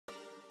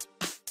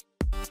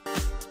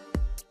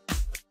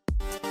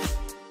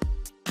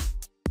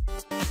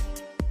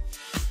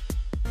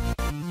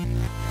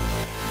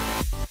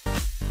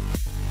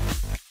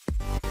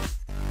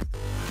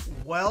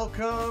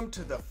Welcome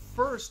to the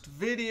first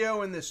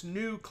video in this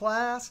new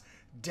class,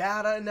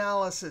 Data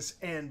Analysis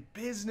and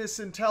Business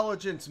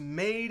Intelligence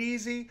Made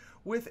Easy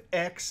with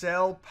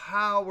Excel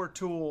Power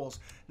Tools.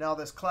 Now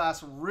this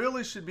class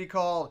really should be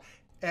called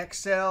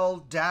Excel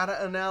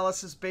Data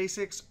Analysis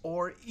Basics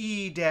or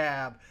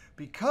EDAB,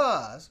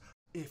 because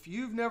if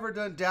you've never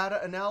done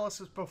data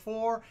analysis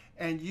before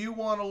and you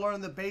want to learn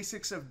the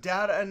basics of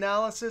data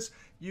analysis,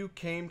 you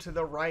came to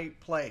the right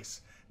place.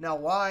 Now,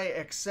 why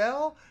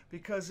Excel?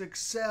 Because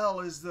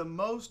Excel is the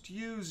most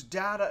used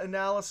data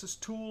analysis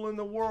tool in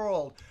the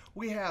world.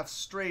 We have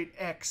straight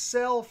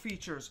Excel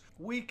features.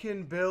 We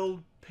can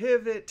build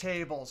pivot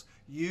tables,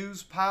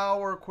 use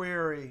Power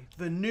Query,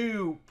 the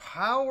new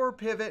Power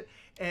Pivot,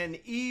 and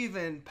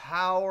even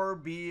Power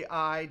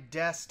BI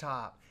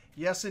Desktop.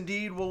 Yes,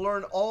 indeed, we'll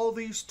learn all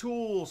these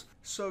tools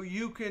so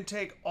you can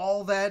take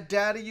all that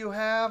data you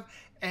have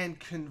and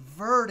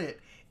convert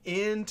it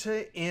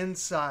into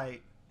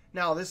insight.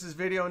 Now, this is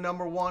video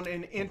number 1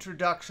 in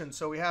introduction,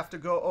 so we have to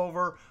go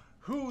over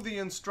who the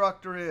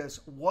instructor is,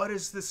 what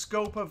is the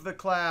scope of the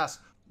class,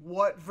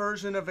 what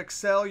version of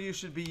Excel you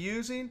should be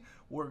using.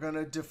 We're going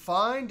to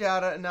define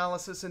data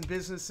analysis and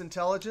business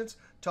intelligence,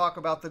 talk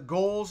about the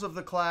goals of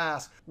the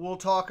class. We'll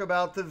talk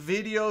about the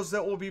videos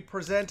that will be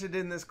presented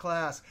in this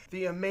class,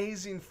 the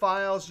amazing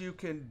files you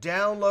can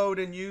download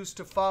and use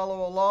to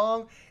follow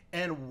along,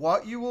 and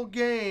what you will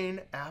gain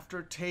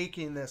after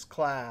taking this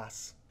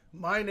class.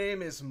 My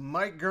name is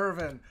Mike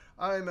Gervin.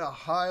 I'm a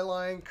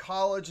Highline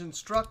College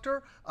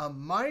instructor, a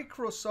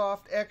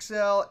Microsoft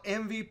Excel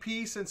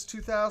MVP since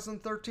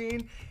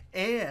 2013,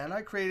 and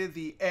I created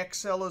the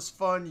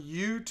Excelisfun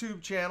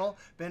YouTube channel.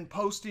 Been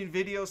posting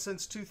videos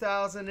since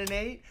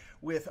 2008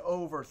 with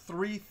over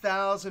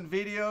 3,000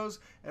 videos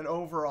and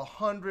over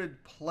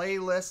 100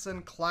 playlists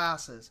and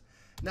classes.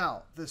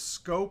 Now, the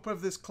scope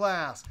of this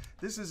class.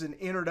 This is an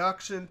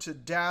introduction to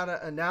data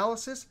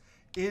analysis.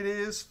 It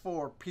is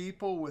for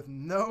people with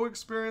no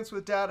experience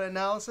with data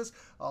analysis,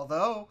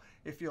 although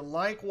if you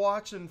like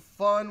watching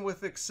fun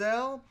with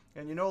Excel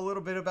and you know a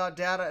little bit about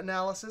data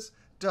analysis,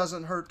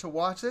 doesn't hurt to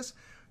watch this.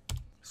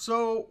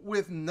 So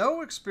with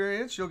no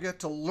experience, you'll get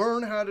to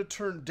learn how to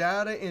turn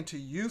data into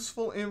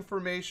useful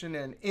information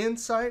and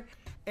insight.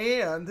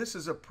 And this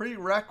is a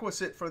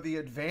prerequisite for the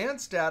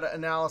advanced data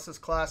analysis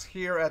class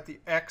here at the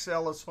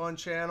Excelisfun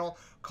channel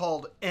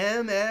called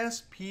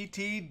MSPTDA.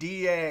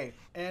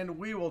 And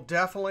we will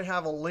definitely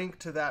have a link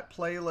to that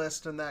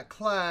playlist and that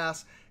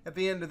class at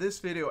the end of this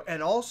video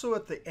and also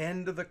at the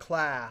end of the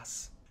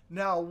class.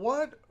 Now,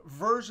 what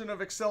version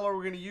of Excel are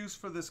we going to use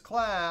for this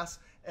class?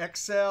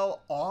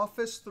 Excel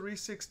Office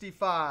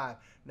 365.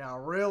 Now,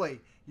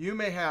 really, you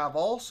may have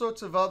all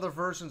sorts of other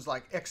versions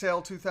like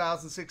Excel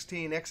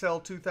 2016,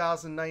 Excel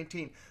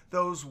 2019.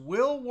 Those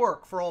will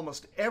work for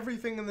almost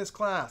everything in this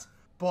class.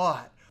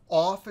 But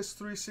Office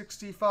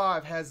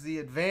 365 has the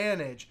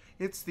advantage.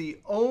 It's the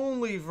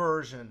only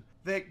version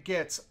that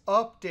gets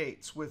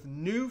updates with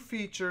new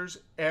features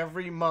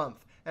every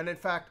month. And in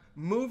fact,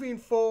 moving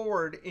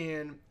forward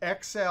in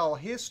Excel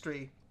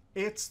history,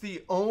 it's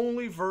the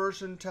only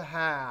version to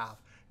have.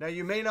 Now,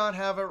 you may not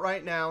have it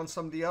right now, and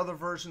some of the other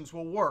versions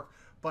will work,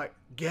 but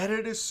get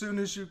it as soon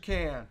as you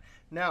can.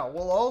 Now,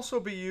 we'll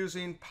also be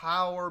using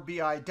Power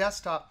BI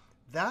Desktop.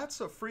 That's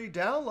a free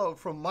download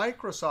from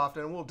Microsoft,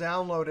 and we'll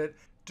download it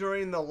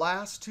during the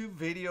last 2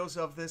 videos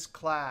of this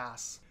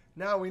class.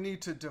 Now, we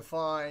need to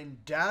define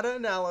data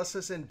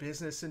analysis and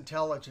business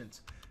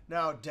intelligence.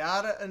 Now,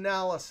 data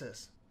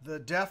analysis, the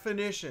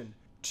definition: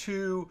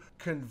 to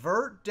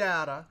convert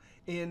data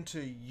into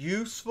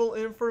useful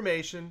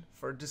information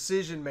for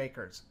decision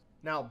makers.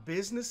 Now,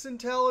 business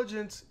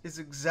intelligence is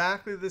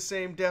exactly the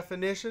same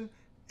definition,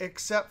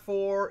 except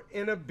for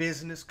in a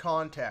business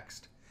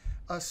context.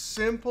 A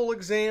simple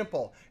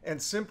example,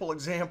 and simple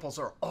examples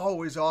are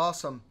always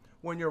awesome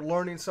when you're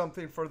learning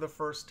something for the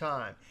first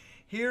time.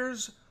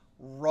 Here's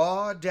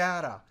raw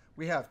data.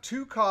 We have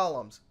 2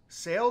 columns,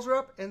 sales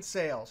rep and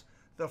sales.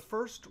 The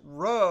first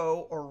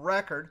row or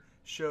record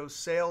shows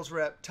sales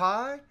rep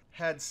Ty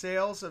had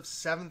sales of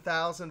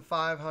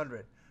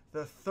 7,500.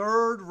 The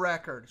third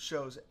record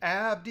shows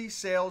Abdi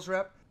sales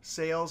rep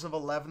sales of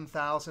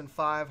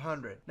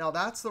 11,500. Now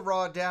that's the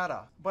raw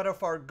data. But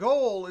if our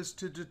goal is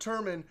to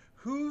determine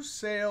whose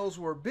sales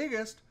were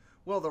biggest,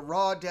 well, the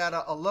raw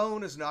data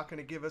alone is not going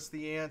to give us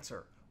the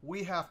answer.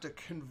 We have to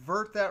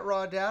convert that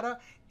raw data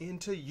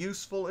into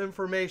useful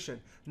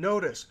information.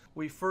 Notice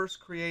we first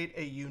create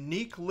a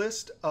unique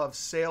list of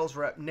sales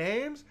rep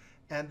names,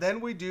 and then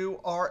we do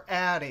our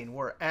adding.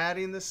 We're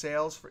adding the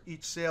sales for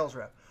each sales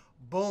rep.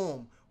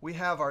 Boom, we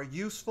have our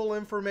useful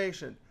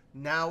information.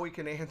 Now we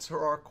can answer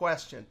our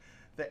question.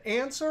 The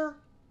answer,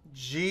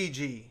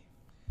 GG.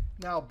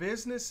 Now,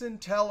 business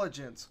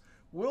intelligence.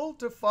 We'll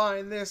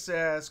define this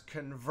as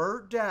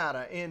convert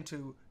data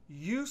into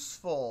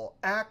useful,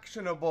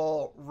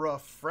 actionable,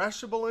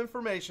 refreshable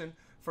information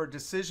for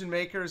decision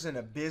makers in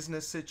a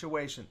business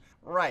situation.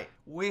 Right,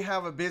 we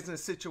have a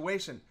business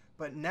situation.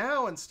 But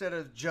now, instead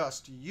of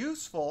just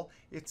useful,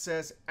 it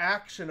says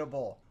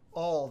actionable.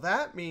 All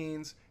that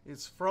means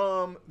is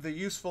from the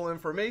useful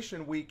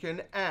information, we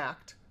can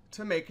act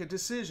to make a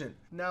decision.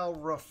 Now,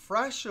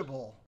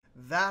 refreshable,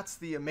 that's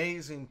the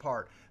amazing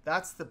part.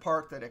 That's the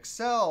part that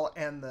Excel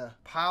and the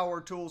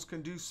Power tools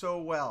can do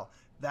so well.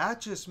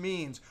 That just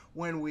means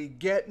when we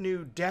get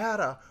new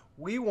data,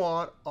 we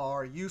want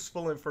our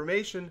useful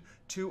information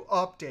to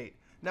update.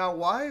 Now,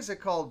 why is it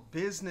called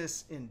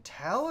business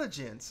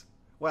intelligence?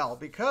 Well,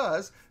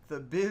 because the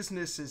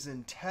business is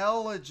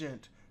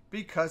intelligent,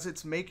 because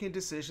it's making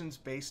decisions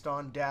based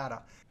on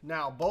data.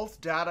 Now,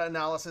 both data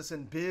analysis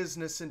and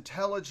business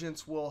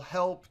intelligence will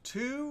help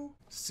to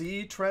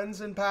see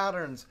trends and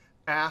patterns,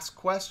 ask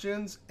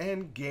questions,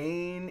 and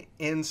gain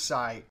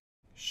insight.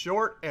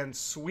 Short and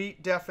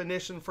sweet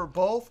definition for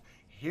both.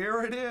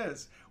 Here it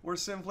is. We're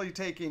simply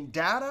taking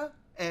data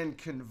and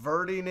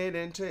converting it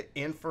into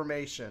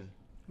information.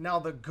 Now,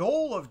 the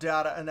goal of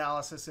data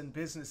analysis and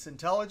business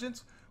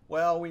intelligence,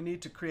 well, we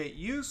need to create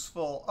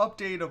useful,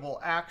 updatable,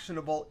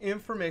 actionable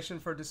information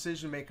for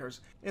decision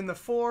makers in the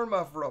form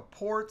of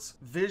reports,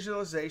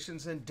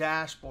 visualizations, and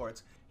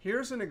dashboards.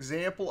 Here's an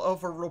example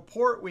of a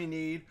report we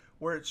need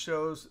where it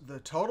shows the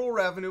total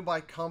revenue by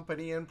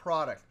company and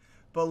product.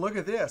 But look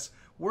at this.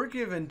 We're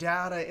given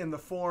data in the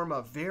form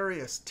of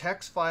various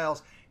text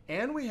files,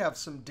 and we have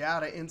some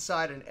data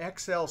inside an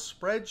Excel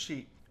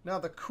spreadsheet. Now,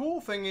 the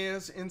cool thing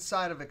is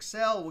inside of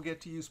Excel, we'll get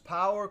to use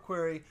Power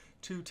Query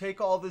to take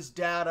all this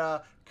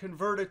data,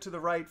 convert it to the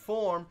right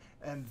form,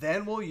 and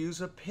then we'll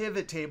use a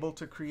pivot table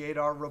to create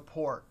our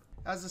report.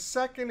 As a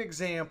second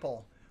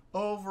example,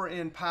 over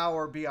in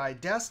Power BI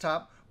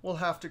Desktop, we'll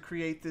have to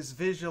create this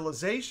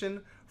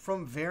visualization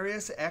from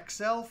various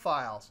Excel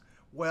files.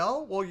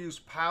 Well, we'll use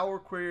Power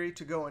Query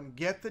to go and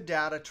get the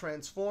data,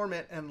 transform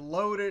it, and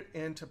load it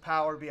into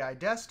Power BI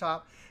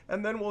Desktop.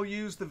 And then we'll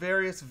use the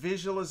various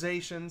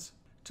visualizations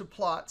to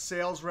plot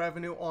sales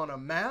revenue on a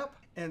map,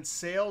 and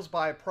sales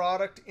by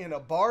product in a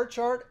bar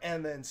chart,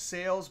 and then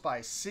sales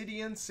by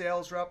city and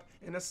sales rep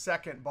in a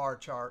second bar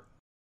chart.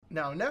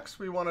 Now, next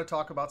we want to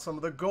talk about some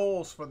of the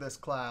goals for this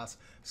class,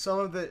 some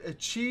of the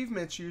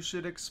achievements you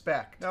should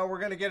expect. Now, we're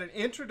going to get an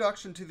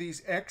introduction to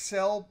these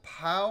Excel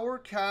Power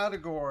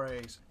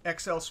categories,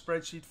 Excel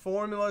spreadsheet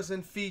formulas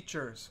and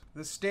features,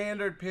 the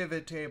standard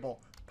pivot table,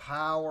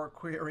 Power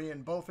Query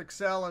in both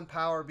Excel and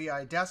Power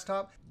BI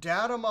Desktop,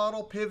 data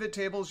model pivot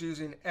tables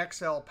using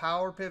Excel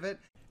Power Pivot,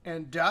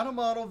 and data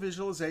model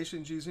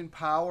visualizations using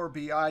Power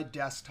BI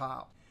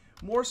Desktop.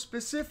 More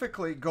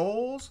specifically,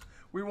 goals,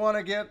 we want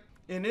to get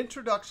an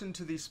introduction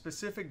to the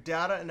specific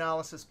data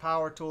analysis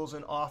power tools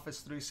in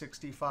Office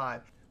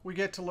 365. We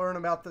get to learn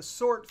about the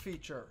sort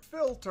feature,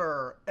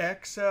 filter,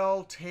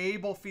 Excel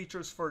table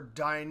features for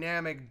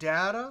dynamic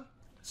data,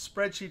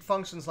 spreadsheet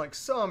functions like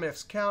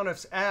SUMIFs,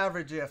 COUNTIFs,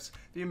 AVERAGEIFs,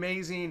 the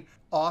amazing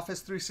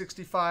Office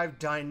 365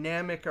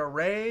 dynamic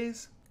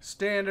arrays,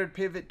 standard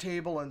pivot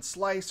table and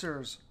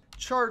slicers,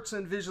 charts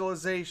and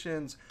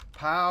visualizations,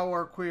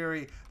 Power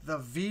Query, the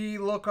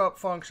VLOOKUP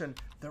function,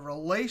 the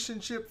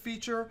relationship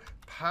feature,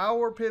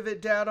 Power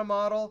Pivot data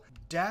model,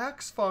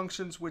 DAX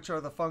functions, which are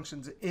the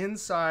functions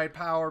inside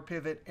Power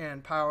Pivot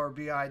and Power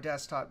BI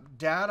Desktop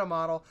data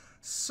model,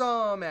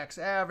 SUMX,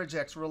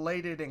 AVERAGEX,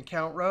 related and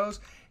count rows,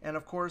 and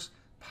of course,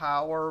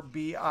 Power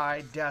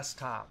BI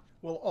Desktop.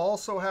 We'll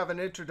also have an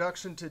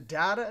introduction to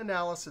data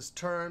analysis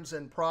terms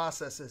and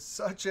processes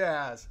such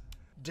as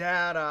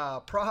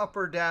data,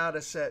 proper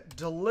data set,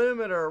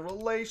 delimiter,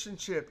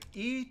 relationship,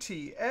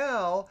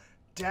 ETL,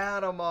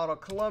 data model,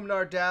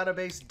 columnar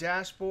database,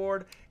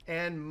 dashboard,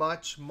 and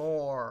much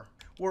more.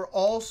 We're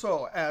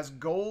also, as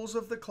goals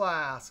of the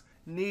class,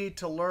 need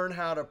to learn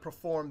how to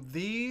perform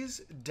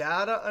these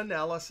data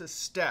analysis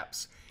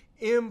steps.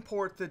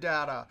 Import the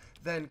data,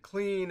 then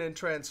clean and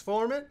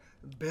transform it,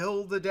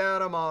 build the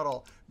data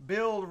model,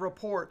 build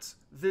reports,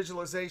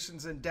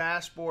 visualizations, and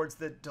dashboards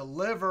that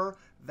deliver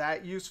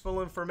that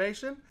useful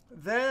information.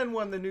 Then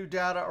when the new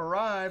data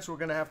arrives, we're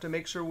going to have to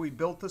make sure we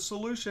built the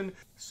solution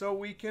so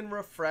we can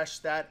refresh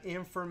that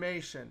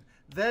information.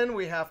 Then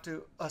we have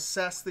to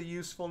assess the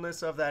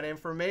usefulness of that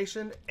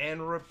information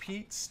and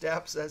repeat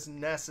steps as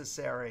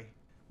necessary.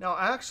 Now,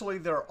 actually,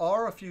 there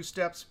are a few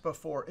steps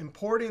before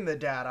importing the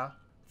data.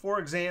 For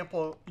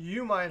example,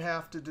 you might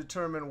have to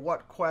determine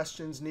what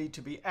questions need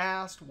to be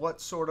asked,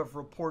 what sort of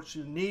reports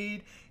you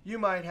need. You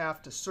might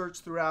have to search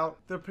throughout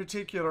the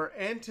particular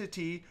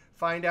entity,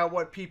 find out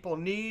what people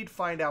need,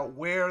 find out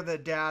where the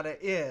data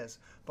is.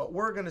 But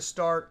we're going to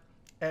start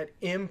at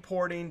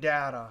importing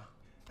data.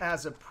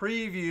 As a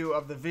preview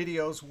of the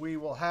videos we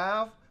will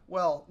have,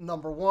 well,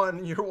 number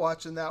one, you're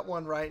watching that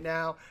one right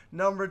now.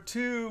 Number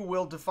two,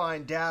 we'll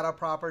define data,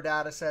 proper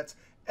data sets,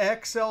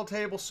 Excel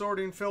table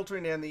sorting,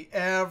 filtering, and the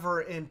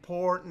ever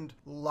important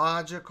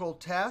logical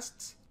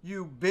tests,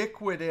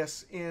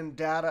 ubiquitous in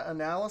data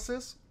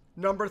analysis.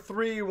 Number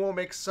three, we'll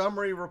make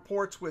summary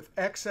reports with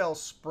Excel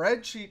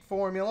spreadsheet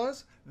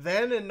formulas.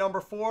 Then in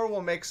number four,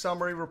 we'll make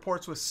summary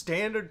reports with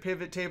standard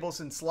pivot tables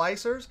and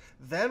slicers.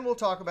 Then we'll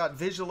talk about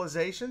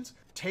visualizations,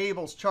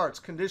 tables, charts,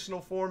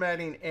 conditional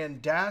formatting,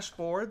 and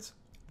dashboards.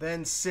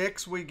 Then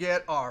 6, we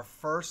get our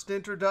first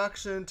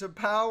introduction to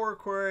Power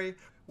Query,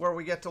 where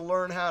we get to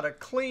learn how to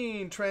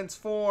clean,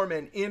 transform,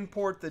 and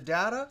import the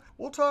data.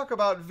 We'll talk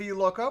about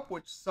VLOOKUP,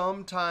 which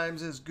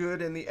sometimes is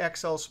good in the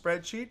Excel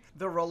spreadsheet.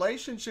 The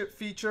relationship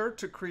feature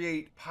to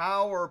create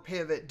Power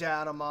Pivot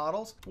data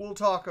models. We'll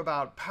talk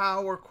about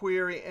Power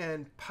Query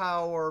and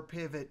Power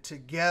Pivot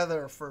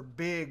together for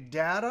big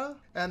data.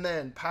 And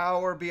then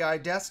Power BI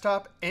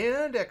Desktop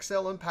and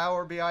Excel and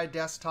Power BI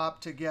Desktop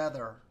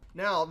together.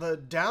 Now, the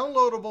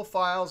downloadable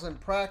files and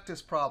practice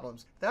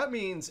problems. That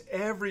means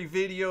every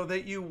video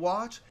that you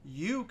watch,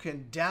 you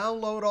can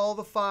download all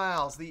the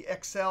files, the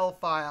Excel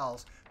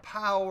files,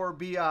 Power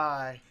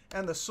BI,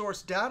 and the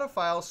source data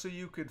files so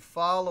you could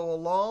follow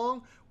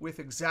along with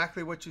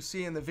exactly what you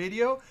see in the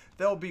video.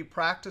 There'll be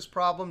practice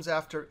problems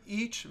after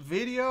each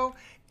video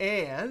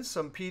and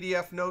some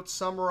PDF notes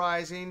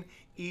summarizing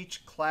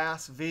each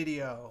class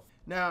video.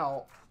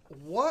 Now,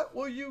 what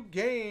will you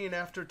gain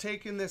after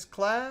taking this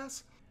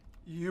class?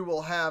 You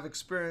will have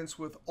experience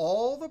with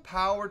all the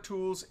power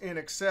tools in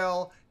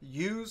Excel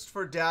used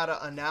for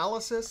data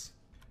analysis.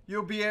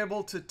 You'll be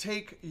able to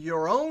take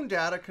your own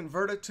data,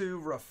 convert it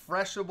to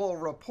refreshable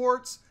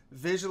reports,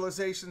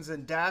 visualizations,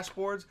 and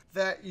dashboards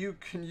that you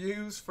can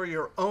use for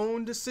your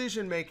own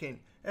decision making.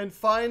 And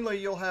finally,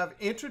 you'll have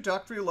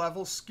introductory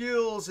level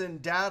skills in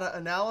data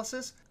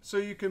analysis, so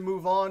you can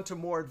move on to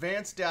more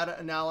advanced data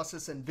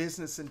analysis and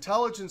business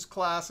intelligence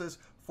classes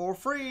for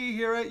free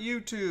here at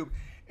YouTube.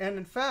 And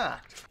in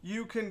fact,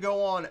 you can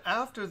go on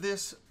after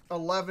this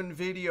 11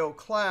 video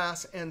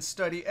class and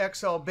study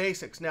Excel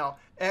Basics. Now,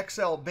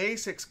 Excel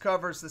Basics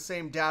covers the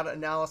same data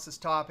analysis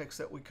topics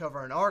that we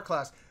cover in our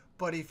class.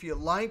 But if you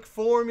like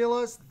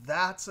formulas,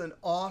 that's an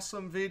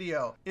awesome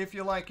video. If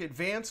you like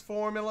advanced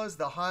formulas,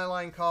 the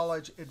Highline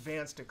College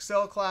Advanced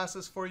Excel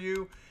classes for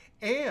you.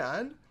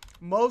 And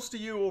most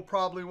of you will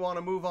probably want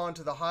to move on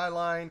to the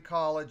Highline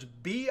College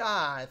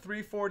BI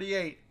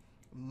 348.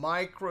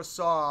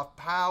 Microsoft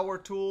Power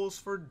Tools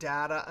for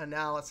Data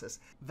Analysis.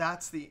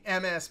 That's the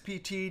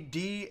MSPT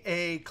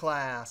DA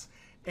class.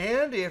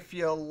 And if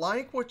you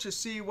like what you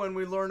see when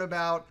we learn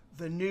about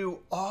the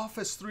new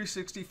Office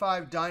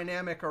 365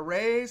 dynamic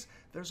arrays,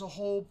 there's a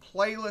whole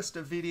playlist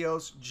of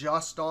videos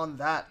just on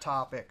that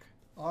topic.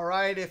 All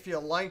right, if you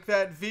like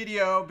that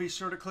video, be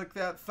sure to click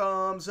that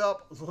thumbs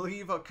up,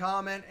 leave a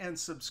comment, and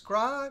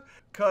subscribe,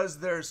 because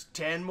there's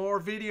 10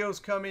 more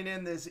videos coming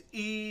in this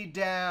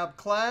EDAB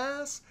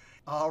class.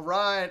 All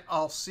right,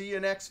 I'll see you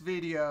next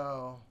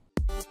video.